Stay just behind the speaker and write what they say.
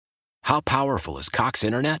How powerful is Cox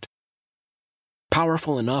Internet?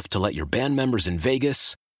 Powerful enough to let your band members in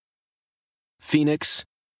Vegas, Phoenix,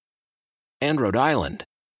 and Rhode Island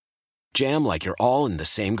jam like you're all in the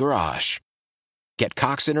same garage. Get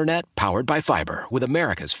Cox Internet powered by fiber with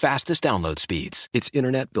America's fastest download speeds. It's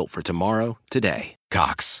internet built for tomorrow, today.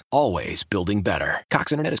 Cox, always building better.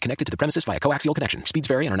 Cox Internet is connected to the premises via coaxial connection. Speeds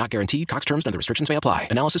vary and are not guaranteed. Cox terms and other restrictions may apply.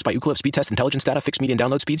 Analysis by Ookla Speed Test Intelligence Data. Fixed median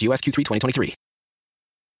download speeds. US Q3 2023.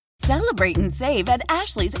 Celebrate and save at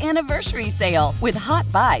Ashley's Anniversary Sale. With Hot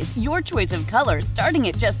Buys, your choice of colors starting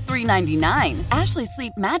at just $3.99. Ashley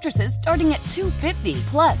Sleep mattresses starting at $2.50.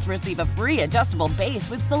 Plus, receive a free adjustable base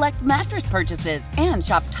with select mattress purchases. And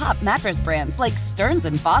shop top mattress brands like Stearns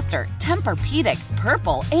 & Foster, Tempur-Pedic,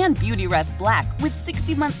 Purple, and Beautyrest Black with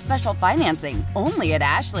 60-month special financing. Only at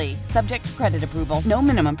Ashley. Subject to credit approval. No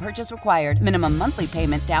minimum purchase required. Minimum monthly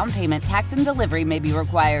payment, down payment, tax, and delivery may be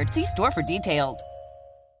required. See store for details.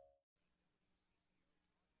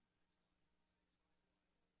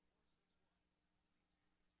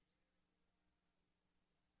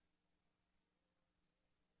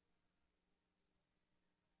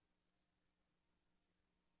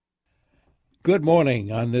 Good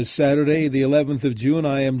morning. On this Saturday, the 11th of June,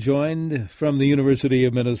 I am joined from the University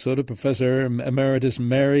of Minnesota, Professor Emeritus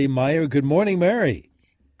Mary Meyer. Good morning, Mary.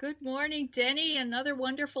 Good morning, Denny. Another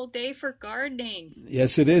wonderful day for gardening.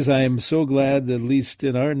 Yes, it is. I am so glad, at least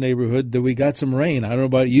in our neighborhood, that we got some rain. I don't know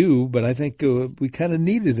about you, but I think we kind of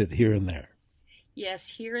needed it here and there. Yes,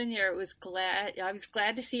 here and there. I was glad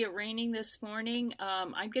to see it raining this morning.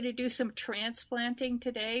 I'm going to do some transplanting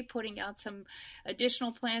today, putting out some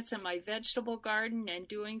additional plants in my vegetable garden and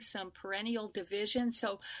doing some perennial division.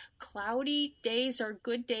 So cloudy days are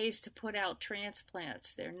good days to put out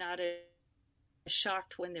transplants. They're not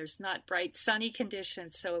shocked when there's not bright sunny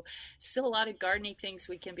conditions. So still a lot of gardening things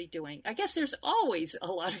we can be doing. I guess there's always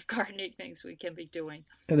a lot of gardening things we can be doing.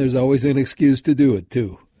 And there's always an excuse to do it,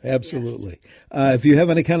 too. Absolutely. Yes. If you have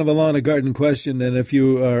any kind of a lawn or garden question, and if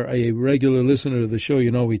you are a regular listener to the show, you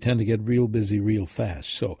know we tend to get real busy real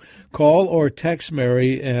fast. So call or text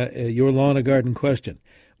Mary your lawn or garden question.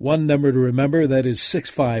 One number to remember, that is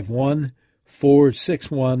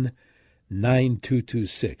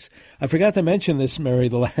 651-461-9226. I forgot to mention this, Mary,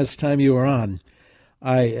 the last time you were on.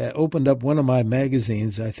 I opened up one of my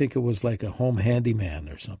magazines. I think it was like a Home Handyman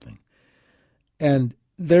or something. And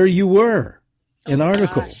there you were. An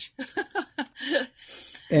article.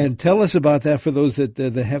 And tell us about that for those that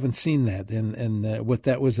haven't seen that and what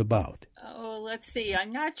that was about. Oh, let's see.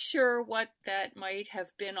 I'm not sure what that might have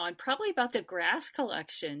been on. Probably about the grass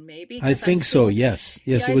collection, maybe. I think so, yes.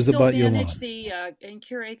 Yes, it was about your lawn. I still manage and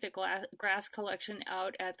curate the grass collection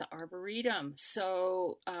out at the Arboretum.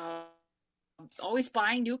 So always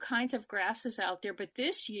buying new kinds of grasses out there, but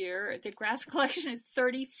this year the grass collection is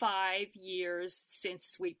 35 years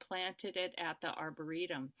since we planted it at the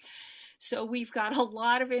Arboretum. So we've got a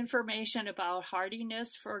lot of information about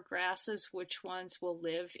hardiness for grasses, which ones will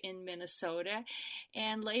live in Minnesota.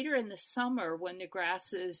 And later in the summer, when the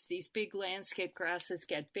grasses, these big landscape grasses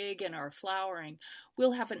get big and are flowering,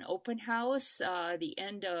 we'll have an open house the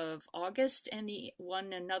end of August and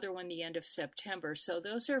another one the end of September. So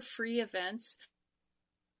those are free events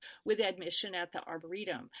with admission at the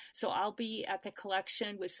Arboretum. So I'll be at the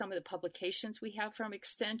collection with some of the publications we have from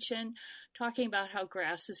Extension, talking about how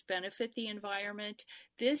grasses benefit the environment.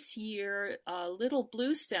 This year, Little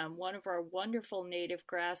Bluestem, one of our wonderful native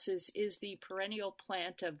grasses, is the Perennial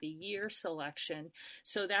Plant of the Year selection.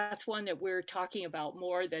 So that's one that we're talking about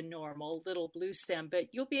more than normal, Little Bluestem. But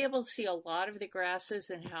you'll be able to see a lot of the grasses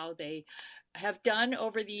and how they have done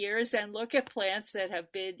over the years, and look at plants that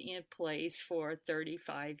have been in place for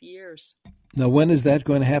 35 years. Now, when is that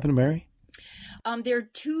going to happen, Mary? There are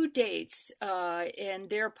two dates, and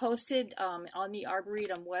they're posted on the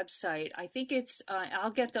Arboretum website. I think it's, I'll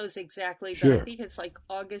get those exactly, but sure. I think it's like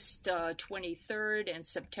August 23rd and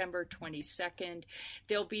September 22nd.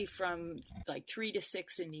 They'll be from like 3 to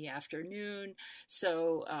 6 in the afternoon.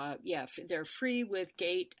 So, they're free with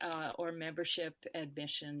gate or membership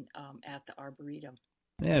admission at the Arboretum.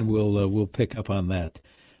 And we'll pick up on that,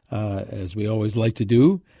 as we always like to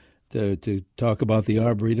do. To talk about the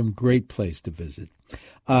Arboretum, great place to visit.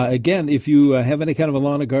 Again, if you have any kind of a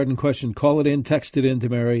lawn or garden question, call it in, text it in to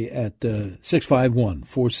Mary at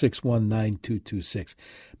 651-461-9226.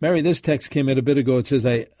 Mary, this text came in a bit ago. It says,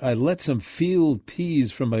 I let some field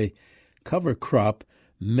peas from a cover crop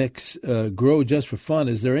mix grow just for fun.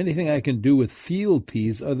 Is there anything I can do with field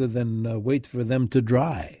peas other than wait for them to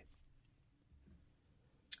dry?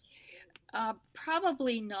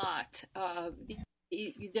 Probably not.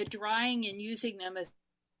 The drying and using them as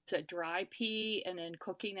a dry pea, and then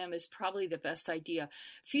cooking them is probably the best idea.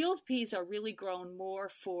 Field peas are really grown more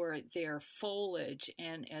for their foliage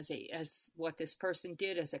and as what this person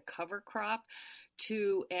did as a cover crop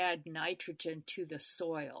to add nitrogen to the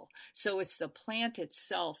soil. So it's the plant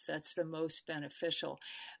itself that's the most beneficial.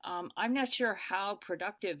 I'm not sure how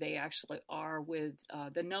productive they actually are with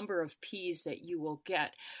the number of peas that you will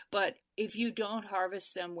get, but if you don't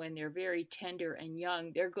harvest them when they're very tender and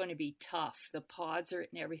young, they're going to be tough. The pods and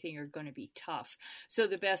everything are going to be tough. So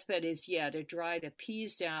the best bet is, to dry the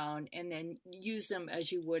peas down and then use them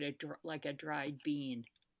as you would like a dried bean.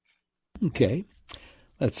 Okay.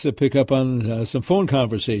 Let's pick up on some phone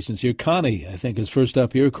conversations here. Connie, I think, is first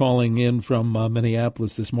up here, calling in from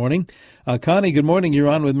Minneapolis this morning. Connie, good morning. You're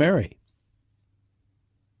on with Mary.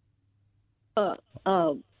 A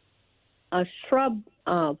shrub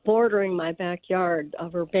bordering my backyard, a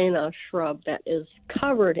verbena shrub that is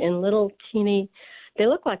covered in little teeny, they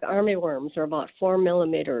look like armyworms. They're about 4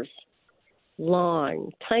 millimeters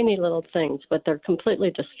long, tiny little things, but they're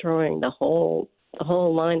completely destroying the whole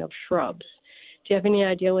line of shrubs. Do you have any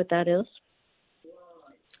idea what that is?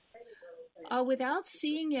 Without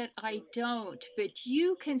seeing it, I don't, but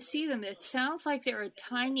you can see them. It sounds like they're a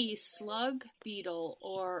tiny slug beetle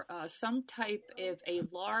or some type of a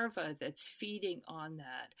larva that's feeding on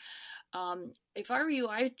that. If I were you,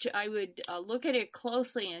 I would look at it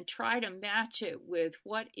closely and try to match it with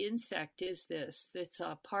what insect is this. It's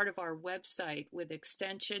a part of our website with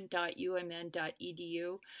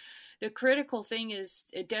extension.umn.edu. The critical thing is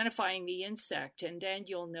identifying the insect, and then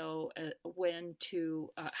you'll know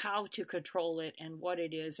how to control it and what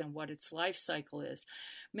it is and what its life cycle is.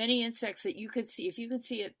 Many insects that you could see, if you could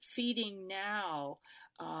see it feeding now,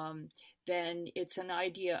 then it's an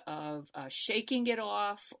idea of shaking it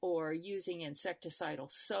off or using insecticidal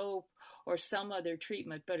soap or some other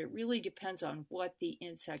treatment, but it really depends on what the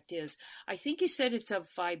insect is. I think you said it's a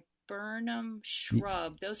viburnum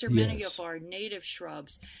shrub. Those are many of our native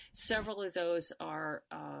shrubs. Several of those are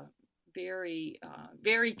very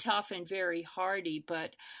tough and very hardy,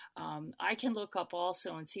 but I can look up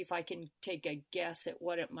also and see if I can take a guess at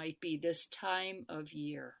what it might be this time of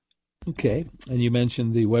year. Okay, and you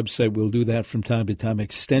mentioned the website. We'll do that from time to time,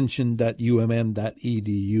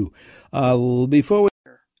 extension.umn.edu. Before we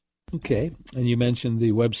Okay, and you mentioned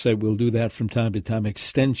the website. We'll do that from time to time,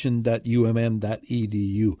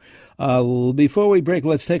 extension.umn.edu. Before we break,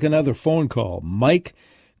 let's take another phone call. Mike,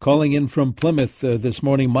 calling in from Plymouth this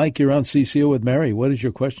morning. Mike, you're on CCO with Mary. What is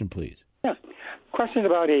your question, please? Yeah, question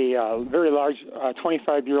about a very large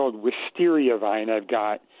 25-year-old wisteria vine I've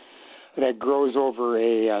got that grows over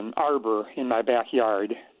an arbor in my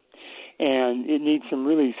backyard, and it needs some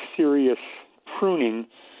really serious pruning.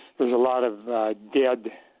 There's a lot of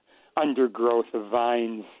dead undergrowth of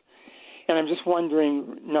vines. And I'm just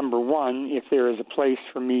wondering, number one, if there is a place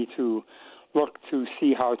for me to look to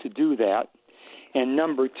see how to do that. And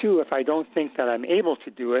number two, if I don't think that I'm able to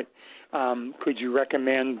do it, could you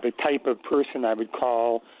recommend the type of person I would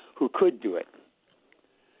call who could do it?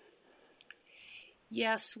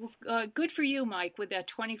 Yes, good for you, Mike, with that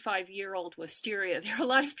 25-year-old wisteria. There are a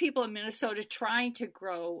lot of people in Minnesota trying to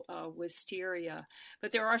grow wisteria,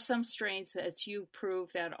 but there are some strains that you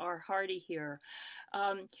prove that are hardy here.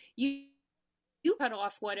 You cut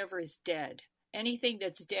off whatever is dead. Anything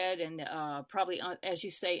that's dead and probably, as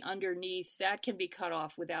you say, underneath, that can be cut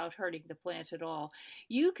off without hurting the plant at all.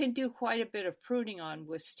 You can do quite a bit of pruning on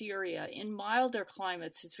wisteria. In milder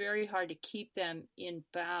climates, it's very hard to keep them in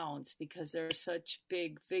bounds because they're such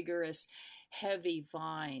big, vigorous, heavy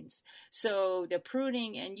vines. So the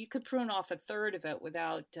pruning, and you could prune off a third of it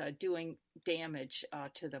without doing damage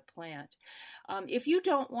to the plant. If you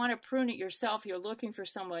don't want to prune it yourself, you're looking for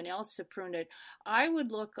someone else to prune it, I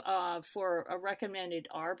would look for a recommended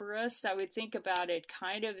arborist. I would think about it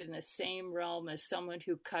kind of in the same realm as someone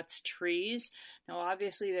who cuts trees. Now,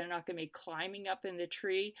 obviously, they're not going to be climbing up in the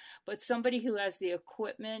tree, but somebody who has the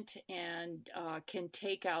equipment and can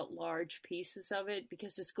take out large pieces of it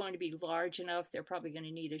because it's going to be large enough. They're probably going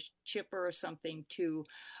to need a chipper or something to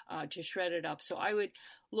shred it up. So I would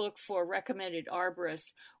look for recommended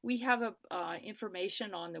arborists. We have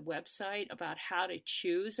information on the website about how to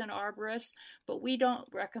choose an arborist, but we don't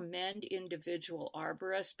recommend individual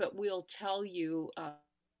arborists, but we'll tell you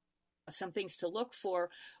some things to look for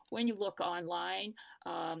when you look online.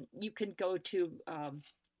 You can go to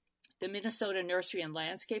the Minnesota Nursery and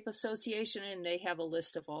Landscape Association, and they have a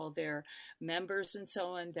list of all their members and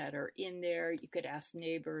so on that are in there. You could ask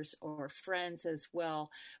neighbors or friends as well.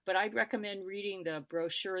 But I'd recommend reading the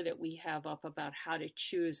brochure that we have up about how to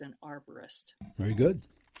choose an arborist. Very good.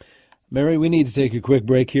 Mary, we need to take a quick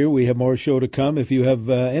break here. We have more show to come. If you have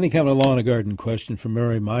any kind of lawn and garden question for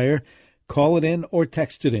Mary Meyer, call it in or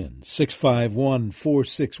text it in,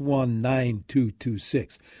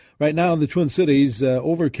 651-461-9226. Right now in the Twin Cities,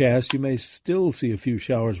 overcast. You may still see a few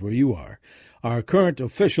showers where you are. Our current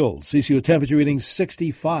official CCO temperature reading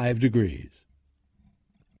 65 degrees.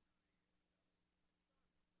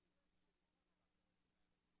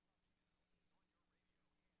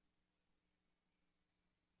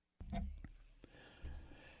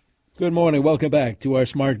 Good morning. Welcome back to our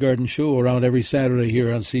Smart Garden Show around every Saturday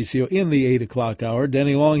here on CCO in the 8 o'clock hour.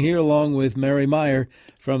 Denny Long here along with Mary Meyer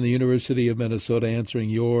from the University of Minnesota answering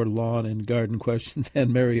your lawn and garden questions.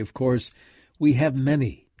 And Mary, of course, we have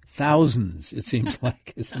many, thousands, it seems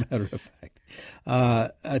like, as a matter of fact.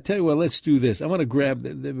 I tell you what, let's do this. I want to grab,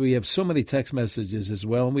 we have so many text messages as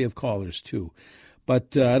well, and we have callers too.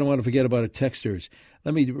 But I don't want to forget about our texters.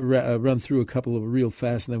 Let me run through a couple of real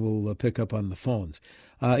fast, and then we'll pick up on the phones.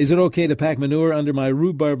 Is it okay to pack manure under my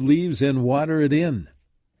rhubarb leaves and water it in?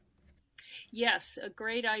 Yes, a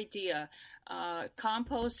great idea.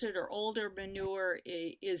 Composted or older manure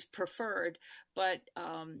is preferred, but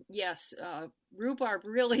yes, rhubarb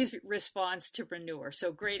really responds to manure.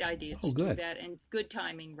 So great idea to do that, and good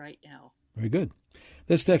timing right now. Very good.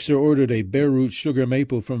 This texter ordered a bare root sugar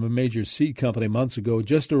maple from a major seed company months ago.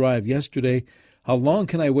 Just arrived yesterday. How long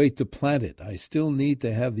can I wait to plant it? I still need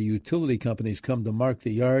to have the utility companies come to mark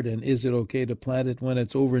the yard, and is it okay to plant it when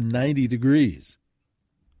it's over 90 degrees?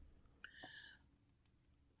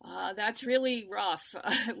 That's really rough.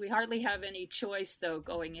 We hardly have any choice, though,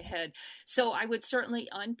 going ahead. So I would certainly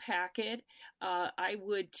unpack it. I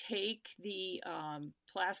would take the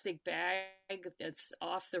plastic bag that's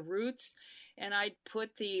off the roots, and I'd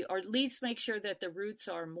put or at least make sure that the roots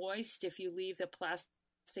are moist. If you leave the plastic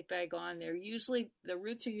bag on there, the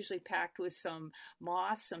roots are usually packed with some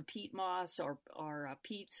moss, some peat moss or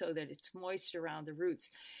peat, so that it's moist around the roots.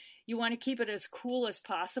 You want to keep it as cool as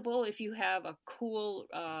possible. If you have a cool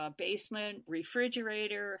basement,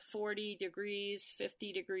 refrigerator, 40 degrees,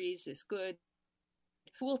 50 degrees is good.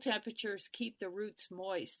 Cool temperatures keep the roots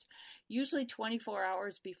moist. Usually 24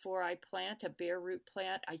 hours before I plant a bare root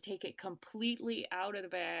plant, I take it completely out of the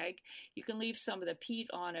bag. You can leave some of the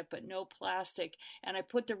peat on it, but no plastic. And I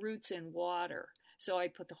put the roots in water. So I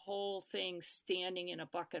put the whole thing standing in a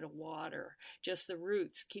bucket of water. Just the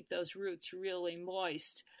roots. Keep those roots really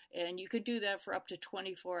moist. And you could do that for up to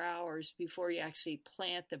 24 hours before you actually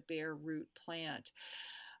plant the bare root plant.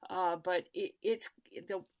 But it's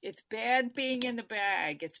bad being in the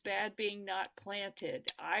bag. It's bad being not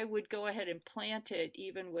planted. I would go ahead and plant it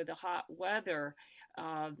even with the hot weather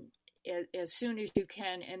as soon as you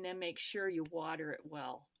can, and then make sure you water it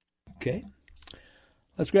well. Okay.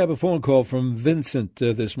 Let's grab a phone call from Vincent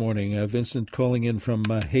this morning. Vincent calling in from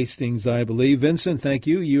Hastings, I believe. Vincent, thank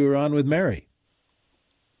you. You're on with Mary.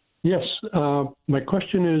 Yes. My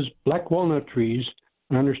question is black walnut trees.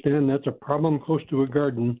 I understand that's a problem close to a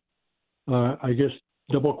garden. I guess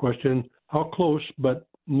double question, how close, but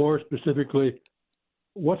more specifically,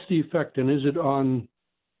 what's the effect, and is it on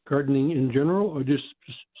gardening in general or just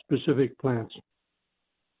specific plants?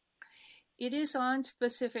 It is on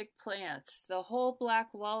specific plants. The whole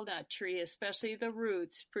black walnut tree, especially the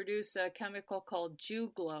roots, produce a chemical called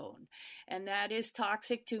juglone, and that is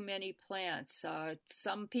toxic to many plants.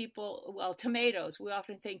 Some people, tomatoes, we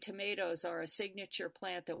often think tomatoes are a signature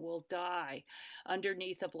plant that will die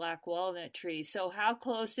underneath a black walnut tree. So how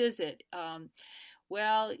close is it?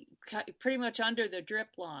 Pretty much under the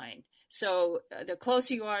drip line. So the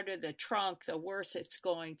closer you are to the trunk, the worse it's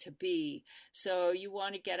going to be. So you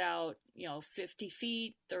want to get out, 50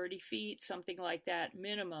 feet, 30 feet, something like that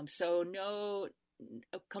minimum. So no,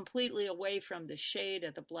 completely away from the shade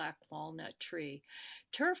of the black walnut tree.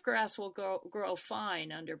 Turf grass will grow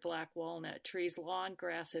fine under black walnut trees, lawn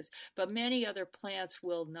grasses, but many other plants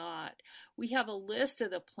will not. We have a list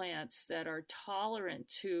of the plants that are tolerant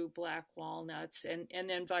to black walnuts and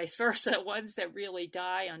then vice versa, ones that really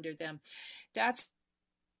die under them. That's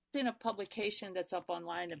in a publication that's up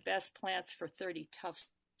online, The Best Plants for 30 Tough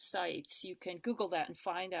Sites. You can Google that and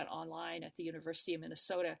find that online at the University of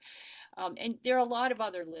Minnesota. And there are a lot of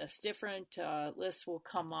other lists. Different lists will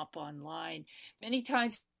come up online. Many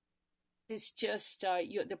times it's just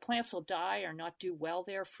the plants will die or not do well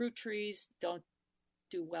there. Fruit trees don't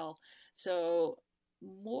do well. So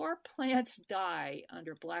more plants die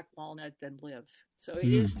under black walnut than live. So it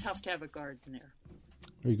is tough to have a garden there.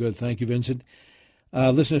 Very good. Thank you, Vincent.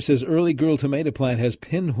 Listener says, early girl tomato plant has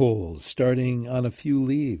pinholes starting on a few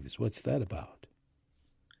leaves. What's that about?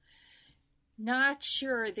 Not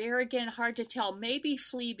sure. There again, hard to tell. Maybe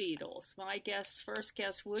flea beetles. My first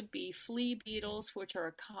guess would be flea beetles, which are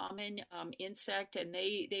a common insect, and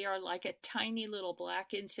they are like a tiny little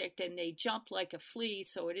black insect, and they jump like a flea,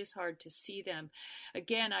 so it is hard to see them.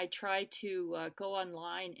 Again, I tried to go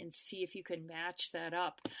online and see if you can match that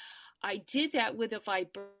up. I did that with a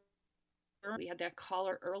viburnum. We had that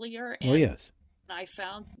caller earlier. And oh, yes. I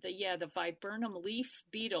found the viburnum leaf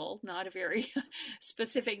beetle, not a very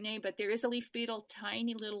specific name, but there is a leaf beetle,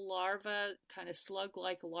 tiny little larva, kind of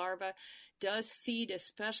slug-like larva, does feed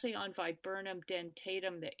especially on Viburnum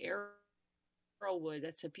dentatum, the arrowwood.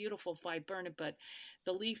 That's a beautiful viburnum, but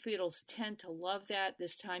the leaf beetles tend to love that.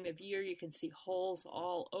 This time of year, you can see holes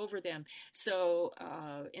all over them. So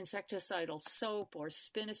insecticidal soap or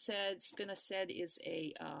spinosad. Spinosad is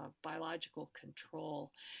a biological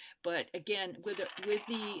control. But again, with the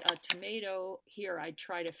tomato here, I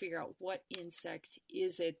try to figure out what insect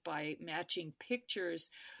is it by matching pictures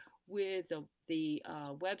with the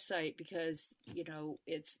website, because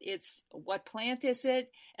it's what plant is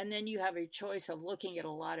it, and then you have a choice of looking at a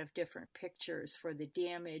lot of different pictures for the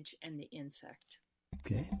damage and the insect.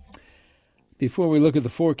 Okay. Before we look at the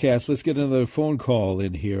forecast, let's get another phone call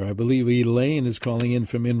in here. I believe Elaine is calling in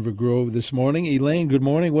from Inver Grove this morning. Elaine, good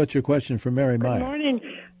morning. What's your question for Mary Meyer? Good morning.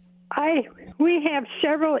 We have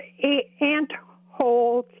several ant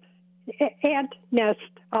nests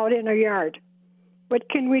out in our yard. What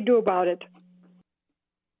can we do about it?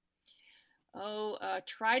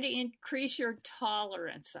 Try to increase your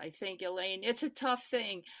tolerance, I think, Elaine. It's a tough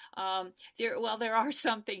thing. There are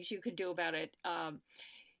some things you can do about it.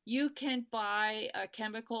 You can buy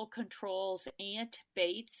chemical controls ant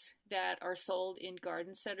baits that are sold in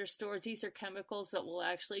garden center stores. These are chemicals that will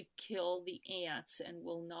actually kill the ants and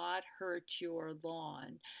will not hurt your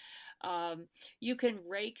lawn. You can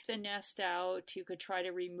rake the nest out. You could try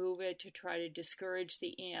to remove it to try to discourage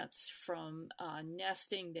the ants from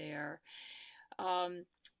nesting there.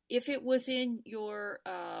 If it was in your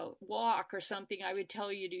walk or something, I would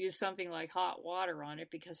tell you to use something like hot water on it,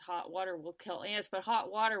 because hot water will kill ants, but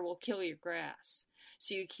hot water will kill your grass.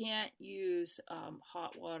 So you can't use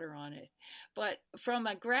hot water on it. But from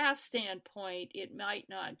a grass standpoint, it might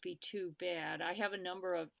not be too bad. I have a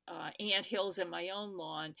number of ant hills in my own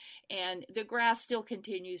lawn, and the grass still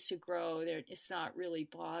continues to grow. It's not really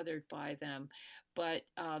bothered by them. But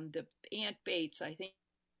the ant baits, I think,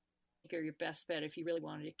 are your best bet if you really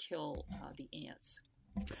wanted to kill the ants.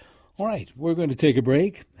 All right, we're going to take a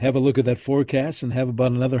break, have a look at that forecast, and have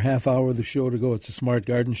about another half hour of the show to go. It's a Smart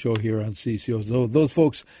Garden Show here on CCO. So those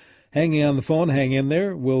folks hanging on the phone, hang in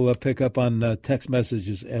there. We'll pick up on text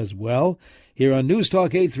messages as well. Here on News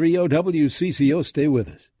Talk 830 WCCO, stay with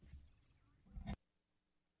us.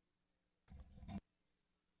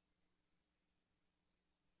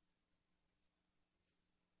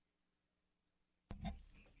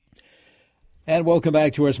 And welcome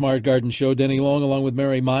back to our Smart Garden Show. Denny Long along with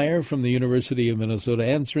Mary Meyer from the University of Minnesota,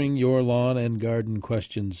 answering your lawn and garden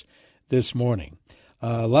questions this morning.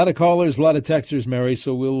 A lot of callers, a lot of texters, Mary,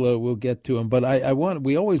 so we'll get to them. But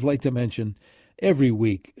we always like to mention every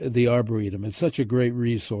week the Arboretum. It's such a great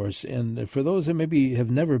resource, and for those that maybe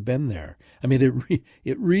have never been there, I mean,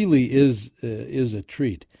 it really is a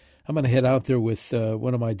treat. I'm going to head out there with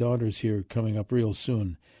one of my daughters here coming up real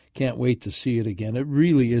soon. Can't wait to see it again. It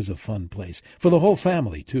really is a fun place for the whole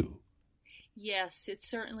family, too. Yes, it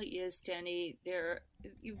certainly is, Denny.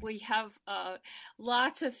 We have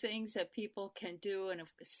lots of things that people can do and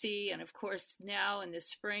see. And, of course, now in the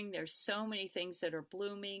spring, there's so many things that are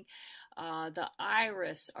blooming. The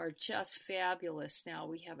iris are just fabulous now.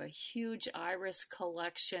 We have a huge iris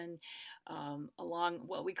collection along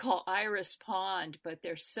what we call Iris Pond, but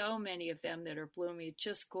there's so many of them that are blooming. It's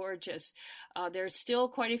just gorgeous. There's still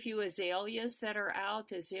quite a few azaleas that are out.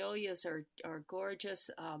 The azaleas are gorgeous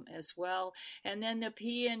as well. And then the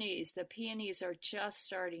peonies. The peonies are just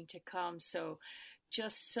starting to come. So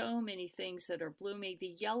just so many things that are blooming.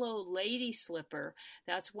 The yellow lady slipper,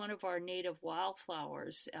 that's one of our native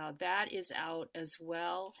wildflowers. That is out as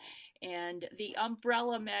well. And the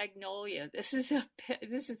umbrella magnolia. This is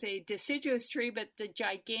a deciduous tree, but the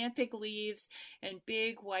gigantic leaves and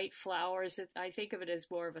big white flowers. I think of it as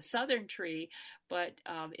more of a southern tree, but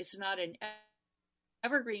it's not an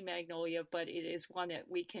evergreen magnolia, but it is one that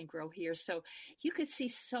we can grow here. So you could see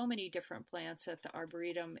so many different plants at the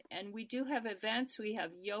Arboretum. And we do have events. We have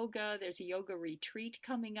yoga. There's a yoga retreat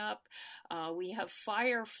coming up. We have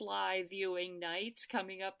firefly viewing nights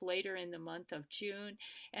coming up later in the month of June.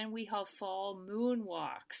 And we have fall moon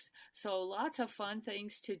walks. So lots of fun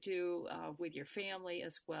things to do with your family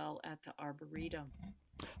as well at the Arboretum.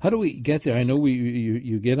 How do we get there? I know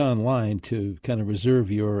you get online to kind of reserve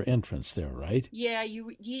your entrance there, right? Yeah,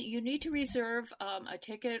 you need to reserve a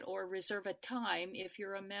ticket or reserve a time if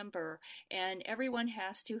you're a member, and everyone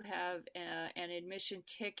has to have an admission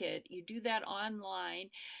ticket. You do that online.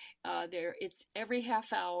 It's every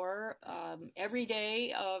half hour, every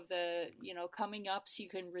day of the coming up, so you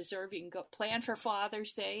can reserve. You can go plan for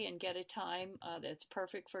Father's Day and get a time that's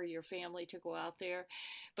perfect for your family to go out there.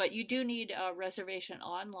 But you do need a reservation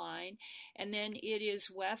online, and then it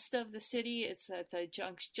is west of the city. It's at the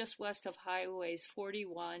junction just west of highways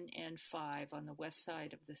 41 and 5 on the west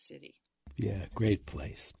side of the city. Yeah, great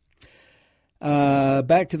place.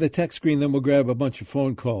 Back to the text screen, then we'll grab a bunch of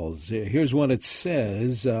phone calls. Here's one. It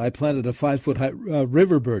says, I planted a 5-foot high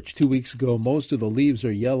river birch 2 weeks ago. Most of the leaves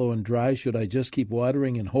are yellow and dry. Should I just keep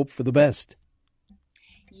watering and hope for the best?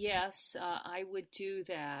 Yes, I would do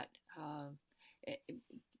that.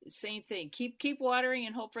 Same thing. Keep watering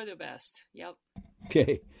and hope for the best. Yep.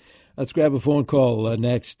 Okay. Let's grab a phone call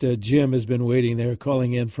next. Jim has been waiting there,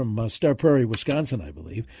 calling in from Star Prairie, Wisconsin, I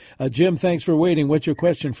believe. Jim, thanks for waiting. What's your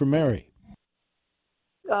question for Mary?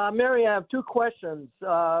 Mary, I have two questions.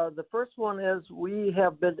 The first one is we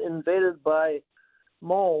have been invaded by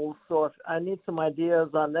moles, so if I need some ideas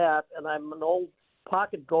on that. And I'm an old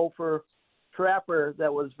pocket gopher trapper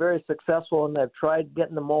that was very successful, and I've tried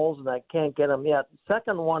getting the moles, and I can't get them yet. The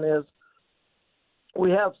second one is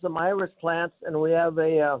we have some iris plants, and we have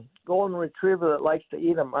a golden retriever that likes to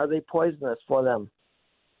eat them. Are they poisonous for them?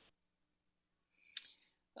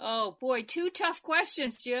 Oh, boy, two tough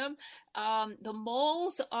questions, Jim. The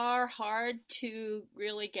moles are hard to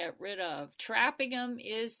really get rid of. Trapping them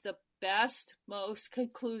is the best, most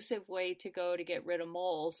conclusive way to go to get rid of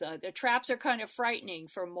moles. The traps are kind of frightening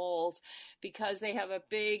for moles because they have a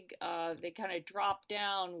big, they kind of drop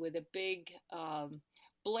down with a big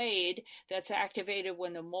blade that's activated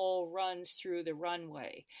when the mole runs through the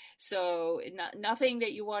runway. So nothing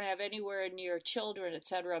that you want to have anywhere near children,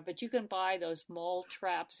 etc., but you can buy those mole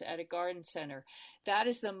traps at a garden center. That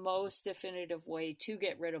is the most definitive way to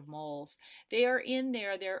get rid of moles. They are in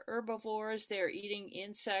there, they're herbivores, they're eating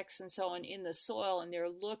insects and so on in the soil, and they're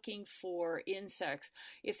looking for insects.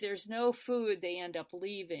 If there's no food, they end up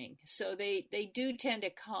leaving. So they do tend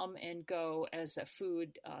to come and go as a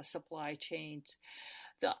food supply changes.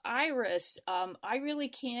 The iris, I really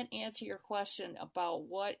can't answer your question about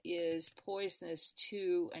what is poisonous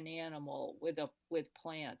to an animal with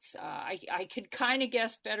plants. I could kind of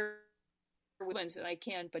guess better ones than I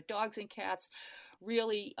can, but dogs and cats,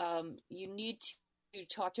 really, you need to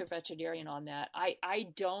talk to a veterinarian on that. I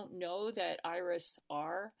don't know that iris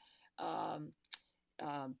are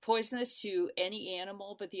poisonous to any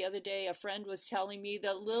animal, but the other day a friend was telling me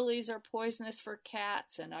that lilies are poisonous for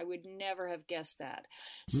cats, and I would never have guessed that.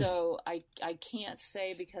 So I can't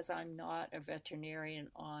say because I'm not a veterinarian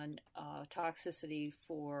on toxicity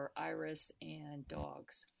for iris and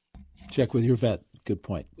dogs. Check with your vet. Good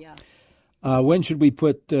point. Yeah. When should we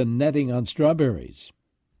put netting on strawberries?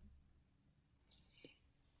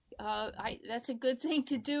 That's a good thing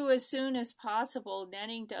to do as soon as possible.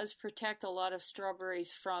 Netting does protect a lot of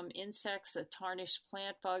strawberries from insects. The tarnished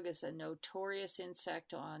plant bug is a notorious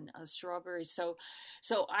insect on strawberries. So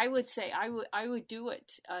I would say I would do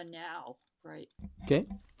it now, right? Okay.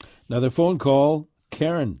 Another phone call.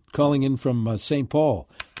 Karen calling in from St. Paul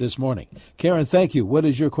this morning. Karen, thank you. What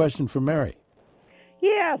is your question for Mary?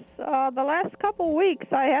 Yes, the last couple weeks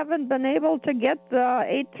I haven't been able to get the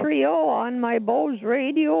 830 on my Bose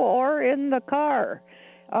radio or in the car.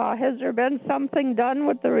 Has there been something done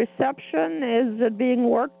with the reception? Is it being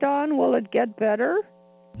worked on? Will it get better?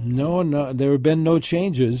 No, there have been no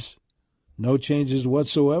changes. No changes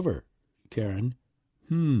whatsoever, Karen.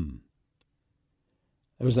 I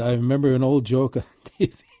remember an old joke on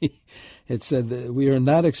TV. It said that we are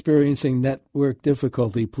not experiencing network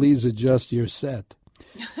difficulty. Please adjust your set.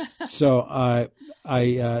 So I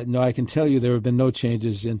can tell you there have been no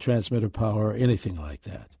changes in transmitter power or anything like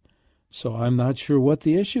that. So I'm not sure what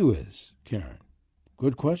the issue is, Karen.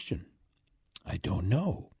 Good question. I don't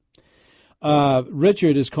know.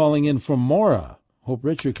 Richard is calling in from Mora. Hope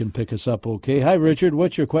Richard can pick us up okay. Hi, Richard.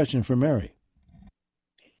 What's your question for Mary?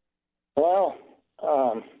 Well,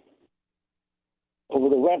 over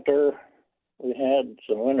the winter, we had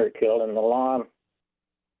some winter kill in the lawn,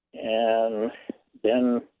 and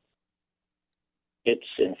then it's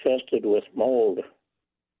infested with mold.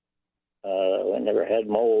 We never had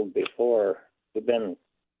mold before. We've been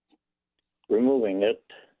removing it.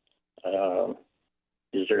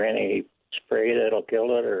 Is there any spray that'll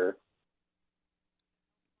kill it, or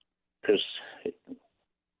because it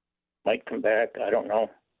might come back? I don't know.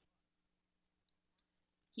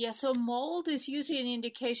 Yeah, so mold is usually an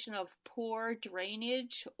indication of poor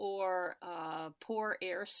drainage or poor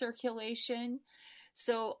air circulation.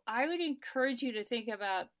 So I would encourage you to think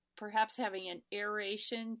about perhaps having an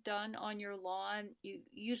aeration done on your lawn. You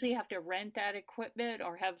usually have to rent that equipment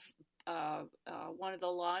or have one of the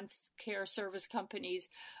lawn care service companies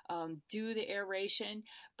do the aeration,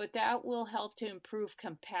 but that will help to improve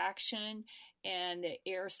compaction and the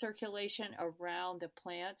air circulation around the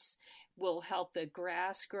plants will help the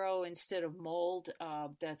grass grow instead of mold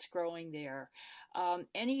that's growing there.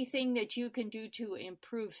 Anything that you can do to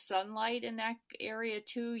improve sunlight in that area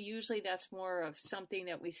too, usually that's more of something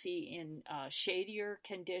that we see in shadier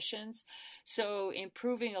conditions. So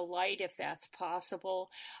improving the light if that's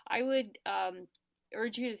possible. I would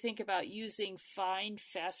urge you to think about using fine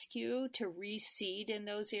fescue to reseed in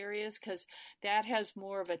those areas because that has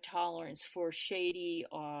more of a tolerance for shady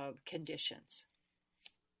conditions.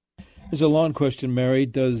 There's a lawn question, Mary.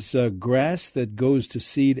 Does grass that goes to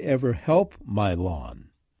seed ever help my lawn?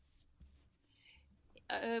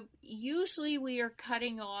 Usually we are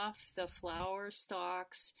cutting off the flower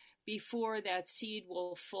stalks before that seed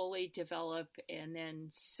will fully develop and then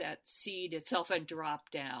set seed itself and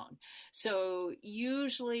drop down. So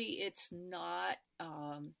usually it's not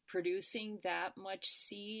producing that much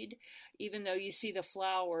seed, even though you see the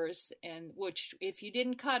flowers, and which if you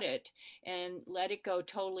didn't cut it and let it go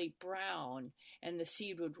totally brown and the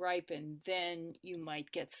seed would ripen, then you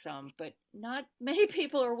might get some. But not many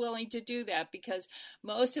people are willing to do that because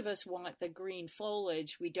most of us want the green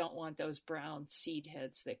foliage. We don't want those brown seed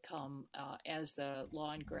heads that come as the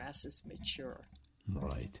lawn grasses mature.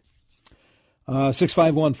 Right.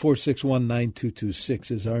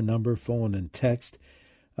 651-461-9226 is our number, phone and text.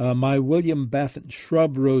 My William Baffin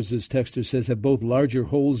shrub roses texter says have both larger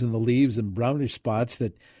holes in the leaves and brownish spots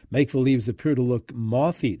that make the leaves appear to look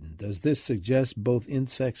moth-eaten. Does this suggest both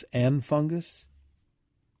insects and fungus?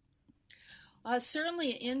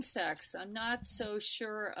 Certainly insects. I'm not so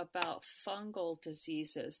sure about fungal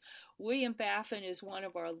diseases. William Baffin is one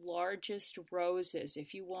of our largest roses.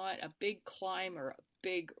 If you want a big climber, a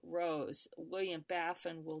big rose, William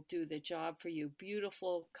Baffin will do the job for you.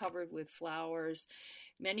 Beautiful, covered with flowers.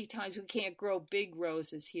 Many times we can't grow big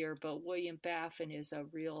roses here, but William Baffin is a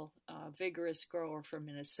real vigorous grower from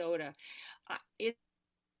Minnesota. It's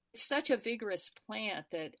such a vigorous plant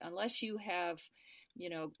that unless you have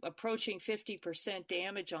approaching 50%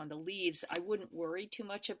 damage on the leaves, I wouldn't worry too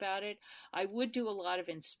much about it. I would do a lot of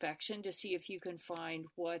inspection to see if you can find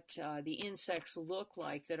what the insects look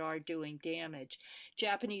like that are doing damage.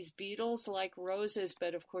 Japanese beetles like roses,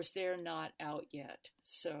 but of course they're not out yet.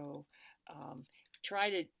 So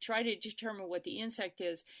try to determine what the insect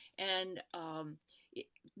is and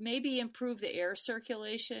maybe improve the air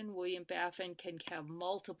circulation. William Baffin can have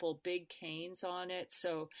multiple big canes on it,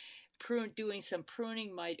 so doing some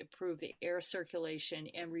pruning might improve the air circulation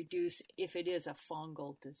and reduce if it is a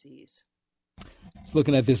fungal disease.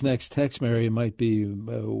 Looking at this next text, Mary, it might be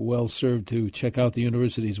well served to check out the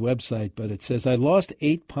university's website, but it says, I lost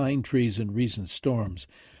 8 pine trees in recent storms.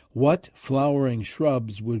 What flowering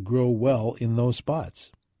shrubs would grow well in those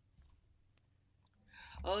spots?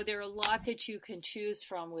 Oh, there are a lot that you can choose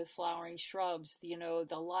from with flowering shrubs. The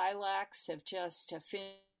lilacs have just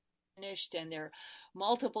finished, and there are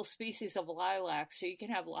multiple species of lilacs, so you can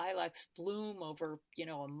have lilacs bloom over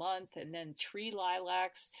a month, and then tree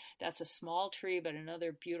lilacs, that's a small tree but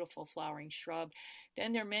another beautiful flowering shrub.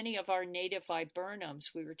 Then there are many of our native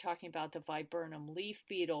viburnums. We were talking about the viburnum leaf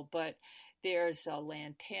beetle, but there's a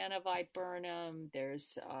lantana viburnum. There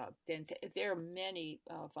are many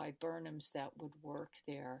viburnums that would work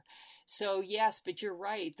there. So yes, but you're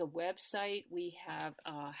right. The website, we have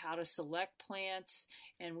how to select plants,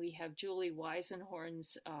 and we have Julie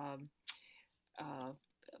Weisenhorn's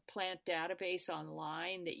plant database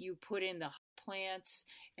online that you put in the plants,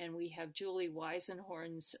 and we have Julie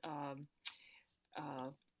Weisenhorn's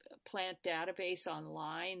plant database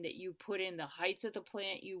online that you put in the height of the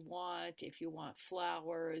plant you want, if you want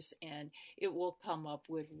flowers, and it will come up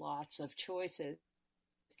with lots of choices.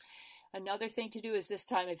 Another thing to do is this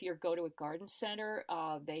time, if you go to a garden center,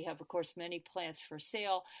 they have, of course, many plants for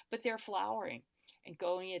sale, but they're flowering. And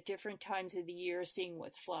going at different times of the year, seeing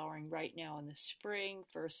what's flowering right now in the spring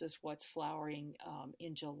versus what's flowering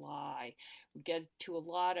in July. We get to a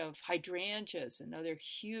lot of hydrangeas, another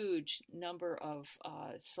huge number of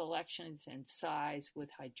selections and size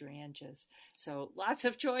with hydrangeas. So lots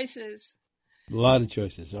of choices. A lot of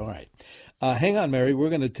choices. All right. Hang on, Mary. We're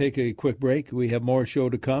going to take a quick break. We have more show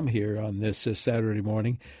to come here on this Saturday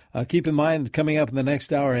morning. Keep in mind, coming up in the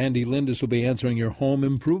next hour, Andy Lindus will be answering your home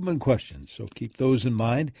improvement questions. So keep those in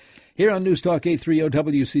mind. Here on News Talk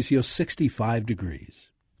 830 WCCO, 65 degrees.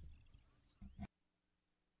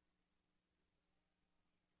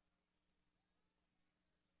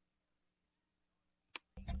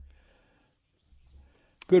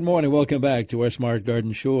 Good morning. Welcome back to our Smart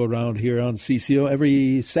Garden Show around here on CCO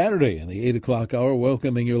every Saturday in the 8 o'clock hour,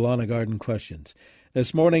 welcoming your lawn and garden questions.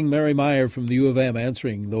 This morning, Mary Meyer from the U of M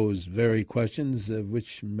answering those very questions,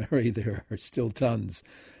 which, Mary, there are still tons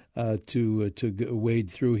to wade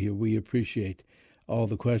through here. We appreciate all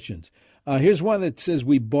the questions. Here's one that says,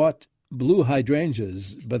 we bought blue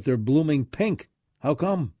hydrangeas, but they're blooming pink. How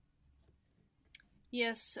come?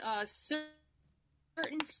 Yes,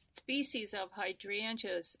 certain species of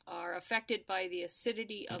hydrangeas are affected by the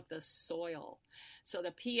acidity of the soil. So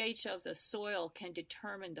the pH of the soil can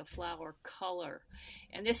determine the flower color.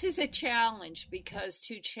 And this is a challenge because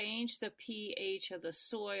to change the pH of the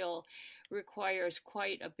soil requires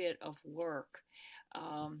quite a bit of work.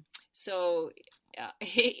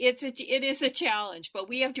 It is a challenge, but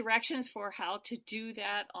we have directions for how to do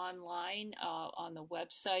that online on the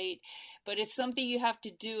website, but it's something you have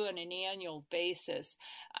to do on an annual basis.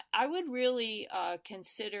 I would really I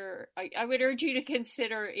would urge you to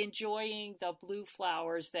consider enjoying the blue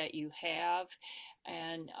flowers that you have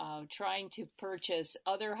and trying to purchase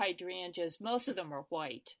other hydrangeas. Most of them are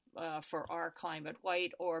white. For our climate,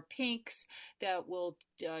 white or pinks that will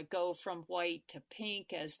go from white to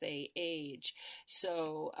pink as they age.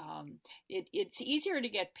 So it's easier to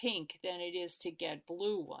get pink than it is to get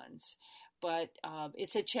blue ones, but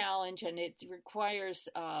it's a challenge and it requires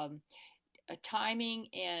a timing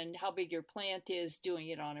and how big your plant is, doing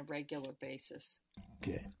it on a regular basis.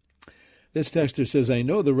 Okay. This texter says, I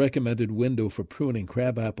know the recommended window for pruning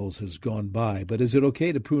crab apples has gone by, but is it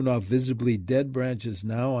okay to prune off visibly dead branches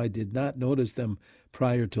now? I did not notice them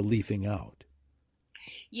prior to leafing out.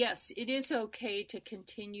 Yes, it is okay to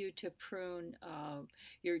continue to prune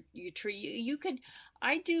your tree.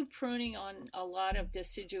 I do pruning on a lot of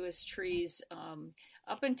deciduous trees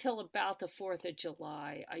up until about the 4th of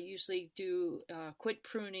July. I usually do quit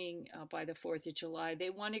pruning by the 4th of July.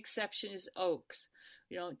 The one exception is oaks.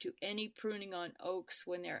 We don't do any pruning on oaks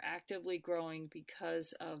when they're actively growing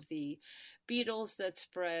because of the beetles that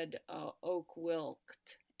spread oak wilt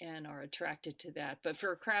and are attracted to that. But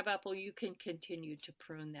for a crabapple, you can continue to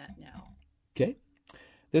prune that now. Okay.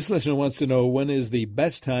 This listener wants to know, when is the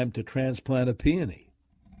best time to transplant a peony?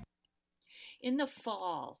 In the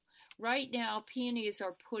fall. Right now, peonies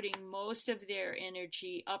are putting most of their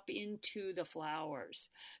energy up into the flowers.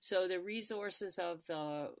 So the resources of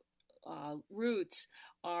the roots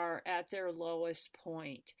are at their lowest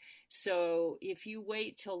point. So if you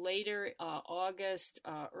wait till later August,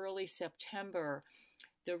 early September,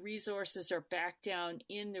 the resources are back down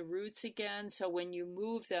in the roots again. So when you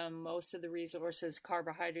move them, most of the resources,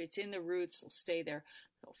 carbohydrates in the roots will stay there.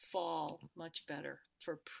 They'll fall much better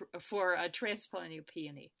for transplanting a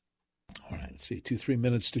peony. All right, let's see, 2-3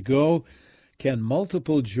 minutes to go. Can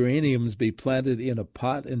multiple geraniums be planted in a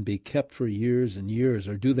pot and be kept for years and years,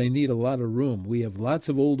 or do they need a lot of room? We have lots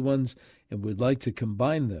of old ones and would like to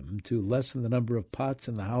combine them to lessen the number of pots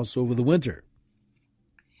in the house over the winter.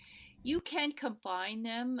 You can combine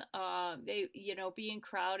them. Being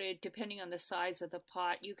crowded, depending on the size of the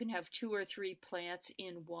pot, you can have 2 or 3 plants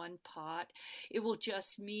in one pot. It will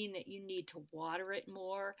just mean that you need to water it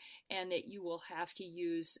more and that you will have to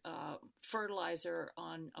use fertilizer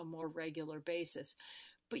on a more regular basis.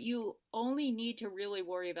 But you only need to really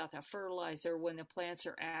worry about that fertilizer when the plants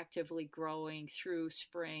are actively growing through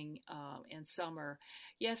spring and summer.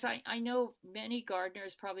 Yes, I know many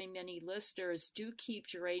gardeners, probably many listeners, do keep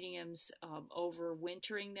geraniums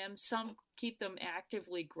overwintering them. Some keep them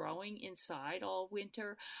actively growing inside all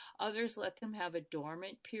winter. Others let them have a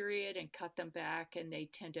dormant period and cut them back, and they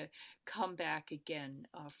tend to come back again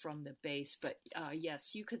from the base. But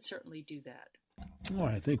yes, you could certainly do that. Oh,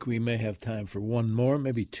 I think we may have time for one more,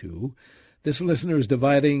 maybe 2. This listener is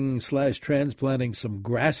dividing/transplanting some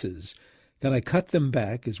grasses. Can I cut them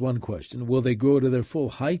back is one question. Will they grow to their full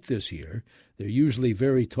height this year? They're usually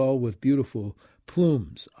very tall with beautiful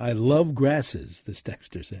plumes. I love grasses, this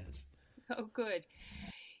texter says. Oh, good.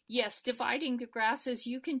 Yes, dividing the grasses,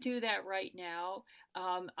 you can do that right now.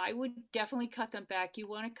 I would definitely cut them back. You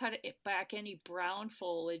want to cut back any brown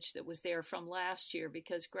foliage that was there from last year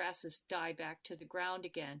because grasses die back to the ground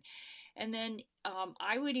again. And then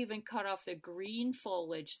I would even cut off the green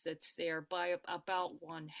foliage that's there by about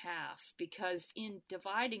 1/2, because in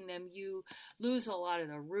dividing them, you lose a lot of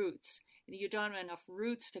the roots. You don't have enough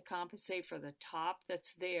roots to compensate for the top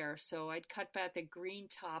that's there. So I'd cut back the green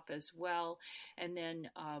top as well, and then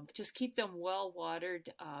just keep them well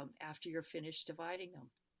watered after you're finished dividing them.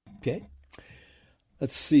 Okay.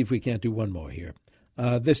 Let's see if we can't do one more here.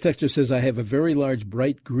 This texter says, I have a very large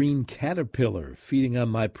bright green caterpillar feeding on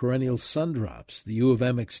my perennial sundrops. The U of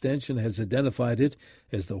M extension has identified it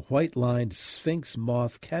as the white-lined sphinx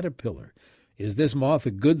moth caterpillar. Is this moth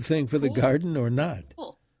a good thing for the garden or not?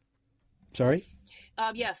 Cool. Sorry?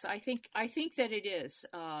 Yes, I think that it is.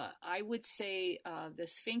 I would say the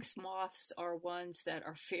sphinx moths are ones that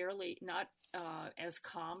are fairly not as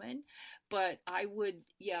common, but I would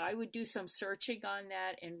do some searching on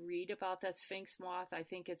that and read about that sphinx moth. I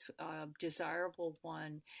think it's a desirable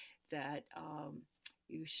one that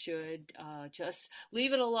you should just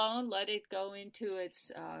leave it alone, let it go into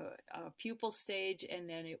its pupal stage, and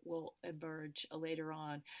then it will emerge later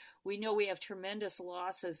on. We know we have tremendous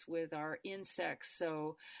losses with our insects,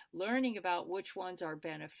 so learning about which ones are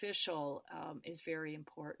beneficial is very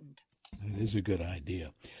important. It is a good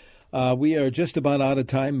idea. We are just about out of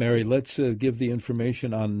time, Mary. Let's give the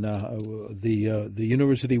information on the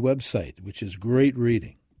university website, which is great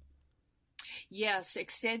reading. Yes,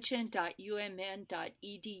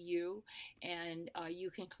 extension.umn.edu, and you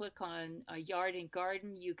can click on Yard and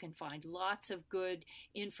Garden. You can find lots of good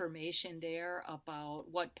information there about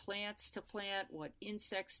what plants to plant, what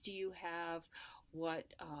insects do you have, what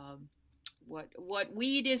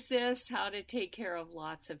weed is this, how to take care of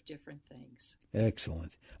lots of different things.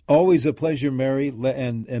 Excellent. Always a pleasure, Mary.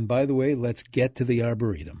 And by the way, let's get to the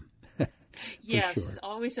Arboretum. Yes, sure.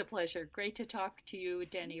 Always a pleasure. Great to talk to you,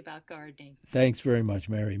 Denny, about gardening. Thanks very much,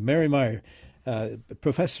 Mary. Mary Meyer,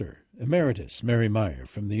 Professor Emeritus Mary Meyer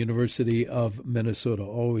from the University of Minnesota.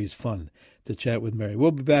 Always fun to chat with Mary.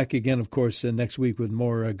 We'll be back again, of course, next week with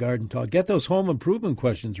more garden talk. Get those home improvement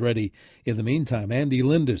questions ready in the meantime. Andy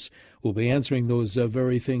Lindis will be answering those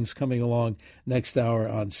very things coming along next hour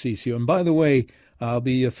on CCO. And by the way, I'll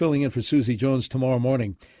be filling in for Susie Jones tomorrow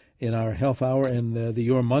morning in our Health Hour and the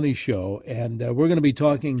Your Money Show. And we're going to be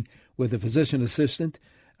talking with a physician assistant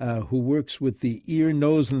who works with the ear,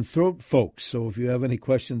 nose, and throat folks. So if you have any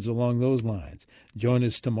questions along those lines, join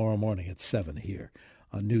us tomorrow morning at 7 here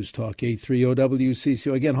on News Talk 830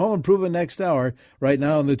 WCCO. Again, home improvement next hour, right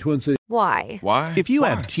now in the Twin Cities. Why? If you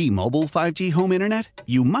have T-Mobile 5G home internet,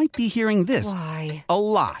 you might be hearing this Why? a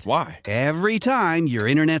lot. Every time your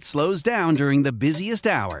internet slows down during the busiest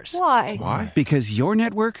hours. Why? Because your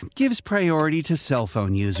network gives priority to cell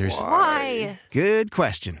phone users. Why? Good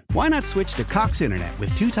question. Why not switch to Cox Internet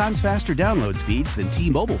with 2 times faster download speeds than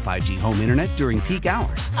T-Mobile 5G home internet during peak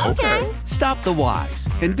hours? Okay. Stop the whys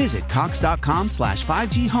and visit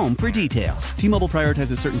cox.com/5G home for details. T-Mobile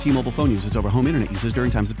prioritizes certain T-Mobile phone users over home internet users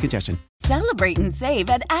during times of congestion. Celebrate and save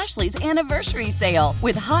at Ashley's Anniversary Sale.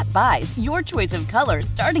 With Hot Buys, your choice of colors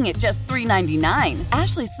starting at just $3.99.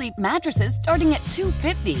 Ashley Sleep mattresses starting at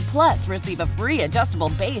 $2.50. Plus, receive a free adjustable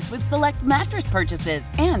base with select mattress purchases.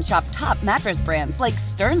 And shop top mattress brands like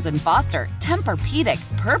Stearns & Foster,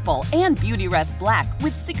 Tempur-Pedic, Purple, and Beautyrest Black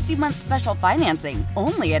with 60-month special financing.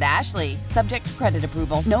 Only at Ashley. Subject to credit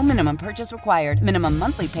approval. No minimum purchase required. Minimum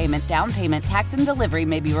monthly payment, down payment, tax, and delivery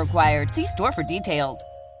may be required. See store for details.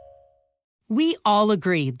 We all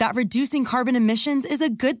agree that reducing carbon emissions is a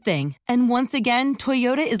good thing. And once again,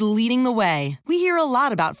 Toyota is leading the way. We hear a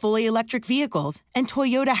lot about fully electric vehicles, and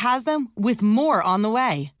Toyota has them with more on the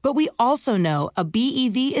way. But we also know a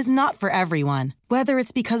BEV is not for everyone. Whether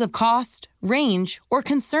it's because of cost, range, or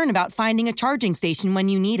concern about finding a charging station when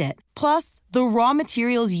you need it. Plus, the raw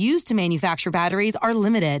materials used to manufacture batteries are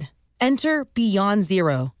limited. Enter Beyond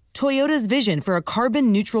Zero, Toyota's vision for a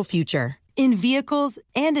carbon-neutral future. In vehicles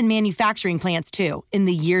and in manufacturing plants, too, in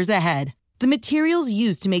the years ahead. The materials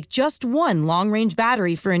used to make just one long-range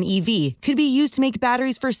battery for an EV could be used to make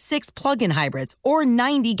batteries for 6 plug-in hybrids or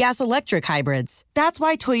 90 gas-electric hybrids. That's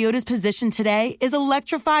why Toyota's position today is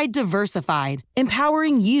electrified, diversified,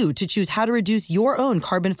 empowering you to choose how to reduce your own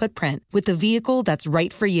carbon footprint with the vehicle that's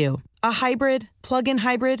right for you. A hybrid, plug-in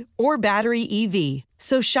hybrid, or battery EV.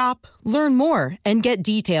 So shop, learn more, and get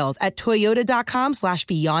details at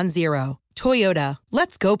toyota.com/beyondzero. Toyota,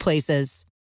 let's go places.